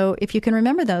important. So if you can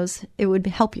remember those, it would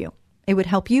help you. It would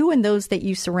help you and those that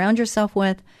you surround yourself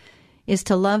with, is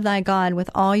to love thy God with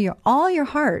all your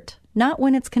heart, not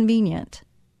when it's convenient.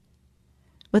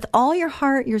 With all your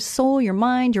heart, your soul, your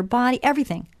mind, your body,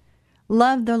 everything.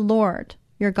 Love the Lord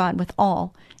your God with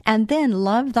all. And then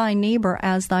love thy neighbor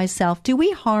as thyself. Do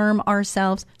we harm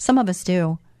ourselves? Some of us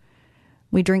do.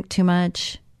 We drink too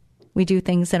much. We do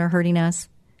things that are hurting us.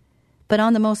 But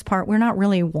on the most part, we're not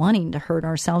really wanting to hurt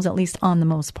ourselves, at least on the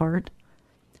most part.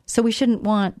 So we shouldn't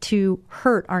want to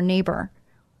hurt our neighbor.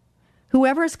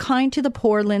 Whoever is kind to the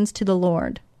poor lends to the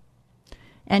Lord,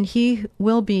 and he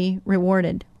will be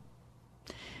rewarded.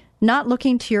 Not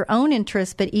looking to your own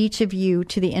interests, but each of you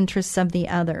to the interests of the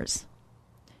others.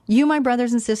 You, my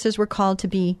brothers and sisters, were called to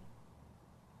be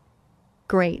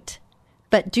great,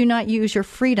 but do not use your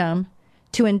freedom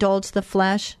to indulge the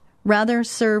flesh. Rather,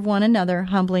 serve one another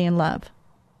humbly in love.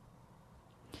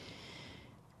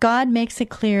 God makes it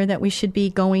clear that we should be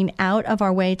going out of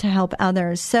our way to help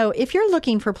others. So if you're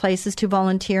looking for places to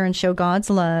volunteer and show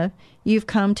God's love, you've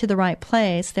come to the right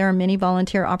place. There are many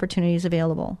volunteer opportunities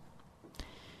available.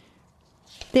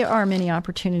 There are many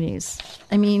opportunities.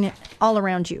 I mean, all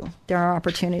around you, there are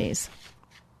opportunities.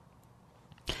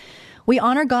 We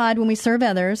honor God when we serve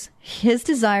others. His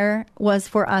desire was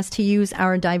for us to use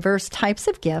our diverse types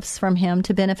of gifts from Him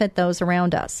to benefit those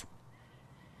around us.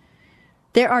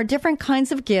 There are different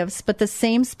kinds of gifts, but the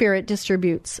same Spirit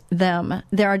distributes them.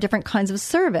 There are different kinds of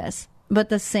service, but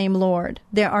the same Lord.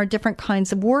 There are different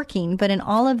kinds of working, but in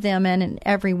all of them and in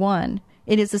every one,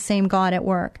 it is the same God at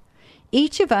work.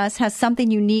 Each of us has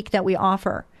something unique that we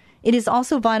offer. It is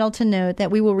also vital to note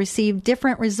that we will receive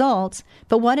different results,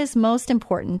 but what is most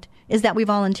important is that we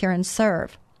volunteer and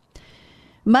serve.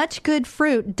 Much good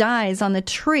fruit dies on the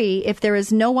tree if there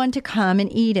is no one to come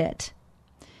and eat it.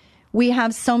 We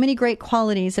have so many great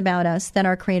qualities about us that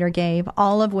our Creator gave,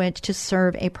 all of which to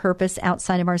serve a purpose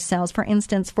outside of ourselves. For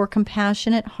instance, for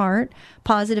compassionate heart,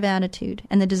 positive attitude,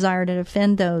 and the desire to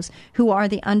defend those who are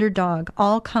the underdog,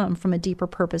 all come from a deeper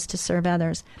purpose to serve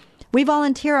others. We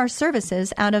volunteer our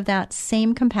services out of that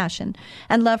same compassion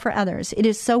and love for others. It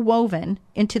is so woven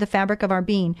into the fabric of our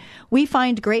being. We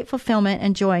find great fulfillment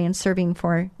and joy in serving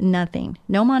for nothing,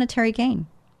 no monetary gain.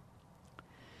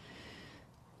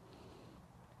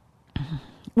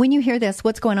 When you hear this,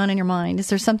 what's going on in your mind? Is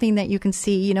there something that you can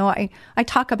see? You know, I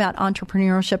talk about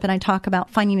entrepreneurship and I talk about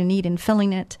finding a need and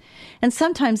filling it. And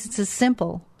sometimes it's as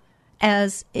simple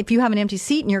as if you have an empty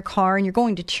seat in your car and you're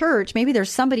going to church, maybe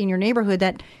there's somebody in your neighborhood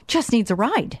that just needs a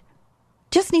ride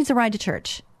to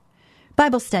church.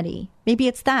 Bible study. Maybe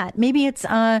it's that. Maybe it's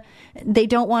they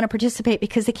don't want to participate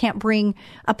because they can't bring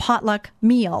a potluck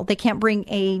meal. They can't bring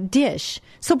a dish.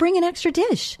 So bring an extra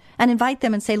dish and invite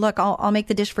them and say, look, I'll make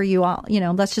the dish for you.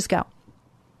 Let's just go.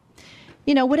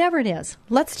 Whatever it is,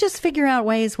 let's just figure out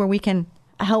ways where we can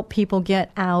help people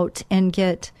get out and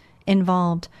get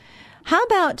involved. How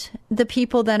about the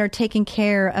people that are taking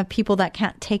care of people that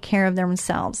can't take care of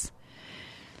themselves?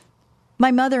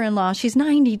 My mother-in-law, she's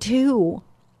 92.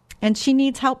 And she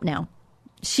needs help now.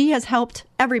 She has helped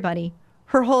everybody.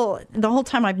 The whole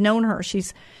time I've known her,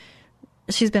 she's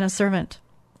been a servant.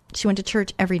 She went to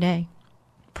church every day,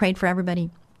 prayed for everybody.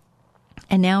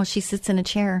 And now she sits in a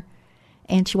chair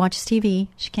and she watches TV.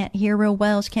 She can't hear real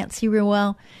well. She can't see real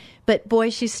well. But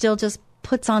boy, she still just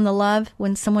puts on the love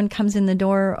when someone comes in the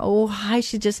door. Oh, hi.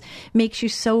 She just makes you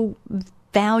so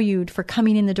valued for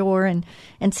coming in the door and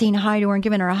saying hi to her and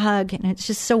giving her a hug. And it's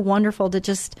just so wonderful to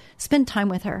just spend time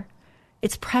with her.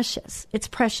 It's precious. It's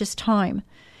precious time.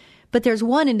 But there's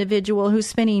one individual who's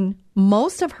spending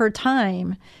most of her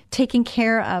time taking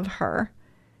care of her.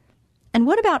 And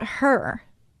what about her?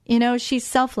 You know, she's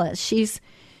selfless.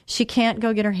 She can't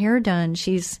go get her hair done.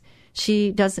 She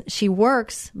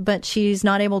works, but she's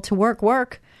not able to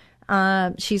work.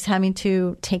 She's having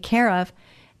to take care of,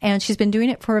 and she's been doing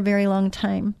it for a very long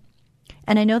time.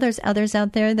 And I know there's others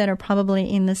out there that are probably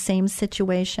in the same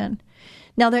situation.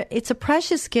 Now, it's a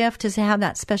precious gift to have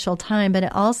that special time, but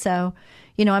it also,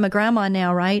 you know, I'm a grandma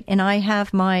now, right? And I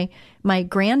have my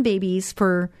grandbabies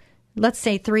for, let's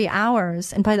say, 3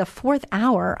 hours. And by the 4th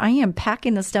hour, I am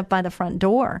packing the stuff by the front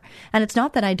door. And it's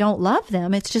not that I don't love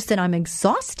them. It's just that I'm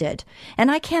exhausted. And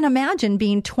I can't imagine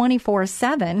being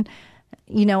 24/7,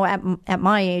 you know, at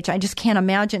my age. I just can't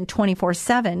imagine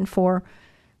 24/7 for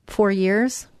 4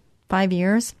 years, 5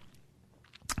 years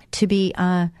to be,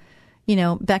 you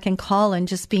know, beck and call and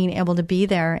just being able to be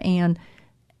there and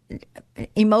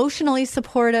emotionally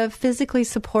supportive, physically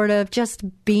supportive, just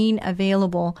being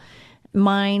available,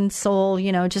 mind, soul,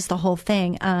 you know, just the whole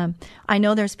thing. I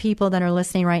know there's people that are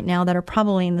listening right now that are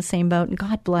probably in the same boat, and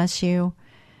God bless you.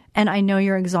 And I know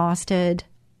you're exhausted.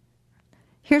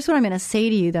 Here's what I'm going to say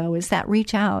to you, though, is that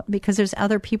reach out, because there's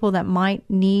other people that might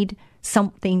need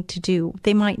something to do.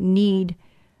 They might need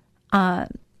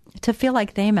to feel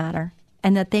like they matter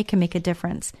and that they can make a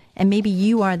difference. And maybe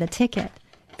you are the ticket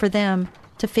for them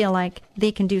to feel like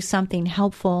they can do something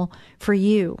helpful for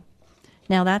you.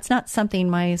 Now, that's not something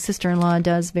my sister-in-law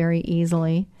does very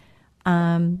easily.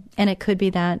 And it could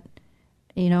be that,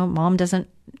 you know, mom doesn't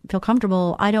feel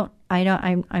comfortable.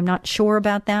 I'm not sure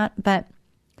about that, but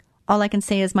all I can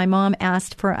say is my mom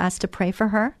asked for us to pray for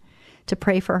her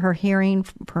hearing,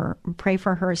 pray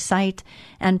for her sight,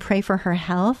 and pray for her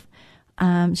health.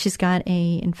 She's got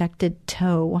a infected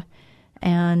toe,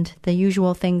 and the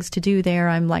usual things to do there,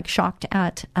 I'm like shocked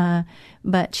at,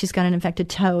 but she's got an infected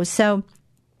toe. So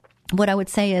what I would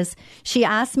say is she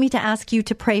asked me to ask you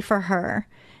to pray for her,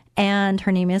 and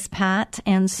her name is Pat.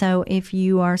 And so if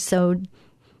you are so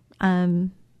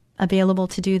available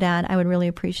to do that, I would really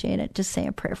appreciate it. Just say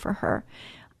a prayer for her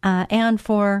and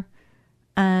for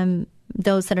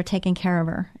those that are taking care of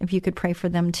her. If you could pray for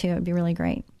them too, it'd be really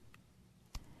great.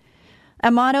 A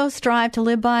motto, strive to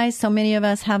live by. So many of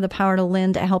us have the power to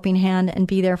lend a helping hand and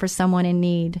be there for someone in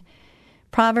need.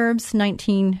 Proverbs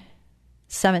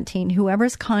 19:17. Whoever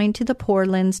is kind to the poor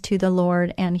lends to the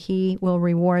Lord, and he will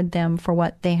reward them for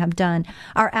what they have done.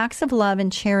 Our acts of love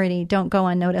and charity don't go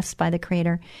unnoticed by the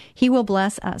Creator. He will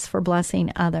bless us for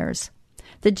blessing others.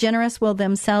 The generous will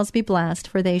themselves be blessed,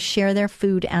 for they share their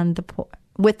food and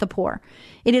with the poor.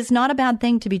 It is not a bad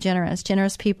thing to be generous.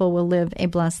 Generous people will live a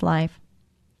blessed life.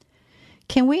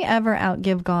 Can we ever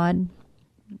outgive God?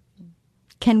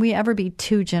 Can we ever be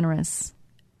too generous?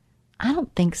 I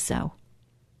don't think so.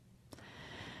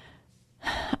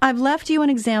 I've left you an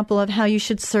example of how you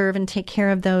should serve and take care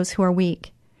of those who are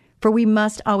weak. For we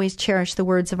must always cherish the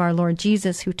words of our Lord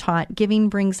Jesus, who taught, giving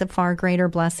brings a far greater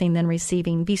blessing than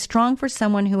receiving. Be strong for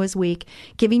someone who is weak.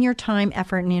 Giving your time,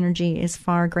 effort, and energy is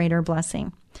far greater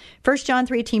blessing. 1 John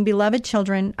 3:18, beloved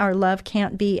children, our love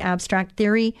can't be abstract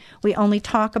theory we only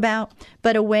talk about,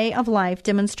 but a way of life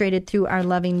demonstrated through our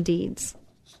loving deeds.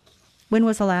 When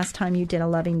was the last time you did a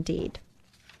loving deed?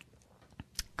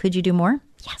 Could you do more?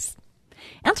 Yes.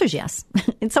 Answer's yes.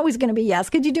 It's always going to be yes.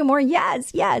 Could you do more?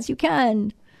 Yes, you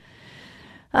can.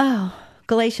 Oh,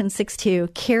 Galatians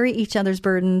 6:2, carry each other's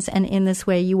burdens, and in this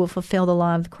way you will fulfill the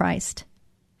law of Christ.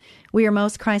 We are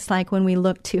most Christ-like when we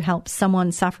look to help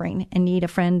someone suffering and need a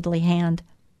friendly hand.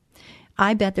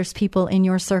 I bet there's people in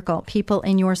your circle, people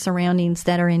in your surroundings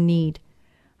that are in need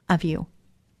of you,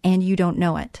 and you don't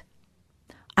know it.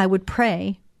 I would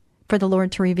pray for the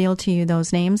Lord to reveal to you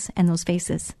those names and those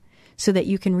faces so that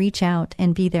you can reach out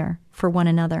and be there for one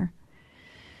another.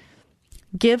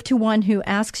 Give to one who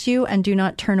asks you, and do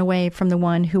not turn away from the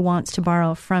one who wants to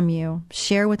borrow from you.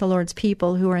 Share with the Lord's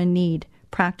people who are in need.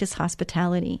 Practice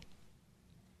hospitality.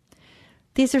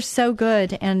 These are so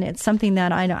good, and it's something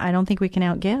that I don't think we can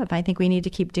outgive. I think we need to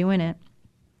keep doing it.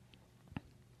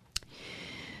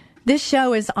 This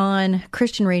show is on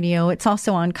Christian radio. It's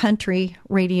also on country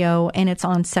radio, and it's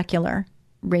on secular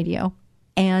radio.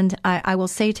 And I will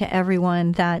say to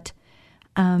everyone that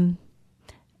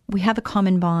we have a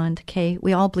common bond, okay?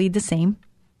 We all bleed the same.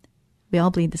 We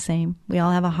all bleed the same. We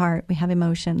all have a heart. We have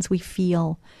emotions. We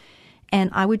feel. And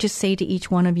I would just say to each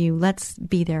one of you, let's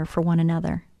be there for one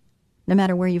another. No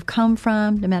matter where you've come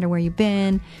from, no matter where you've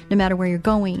been, no matter where you're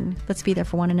going, let's be there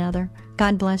for one another.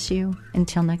 God bless you.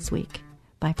 Until next week.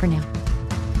 Bye for now.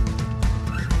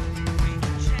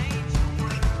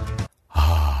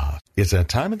 It's that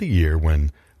time of the year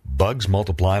when bugs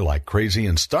multiply like crazy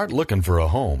and start looking for a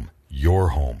home. Your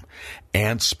home.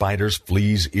 Ants, spiders,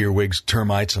 fleas, earwigs,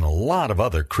 termites, and a lot of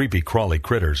other creepy crawly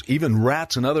critters, even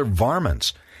rats and other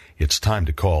varmints. It's time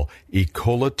to call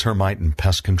Ecola Termite and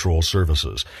Pest Control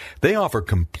Services. They offer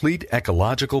complete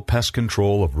ecological pest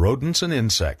control of rodents and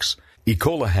insects.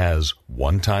 Ecola has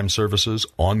one-time services,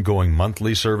 ongoing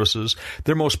monthly services,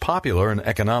 their most popular and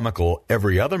economical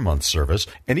every other month service,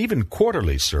 and even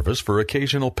quarterly service for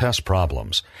occasional pest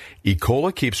problems.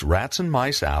 Ecola keeps rats and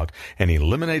mice out and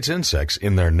eliminates insects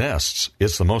in their nests.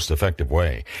 It's the most effective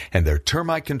way, and their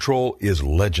termite control is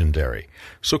legendary.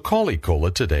 So call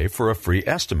Ecola today for a free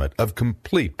estimate of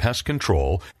complete pest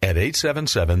control at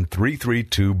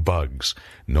 877-332-BUGS.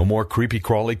 No more creepy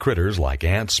crawly critters like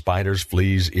ants, spiders,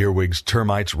 fleas, earwigs,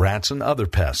 termites, rats, and other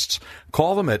pests.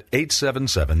 Call them at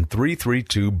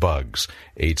 877-332-BUGS.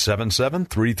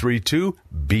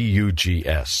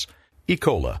 877-332-BUGS.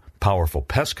 Ecola, powerful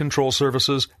pest control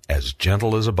services as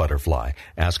gentle as a butterfly.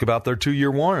 Ask about their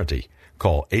 2-year warranty.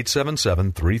 Call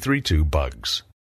 877-332-BUGS.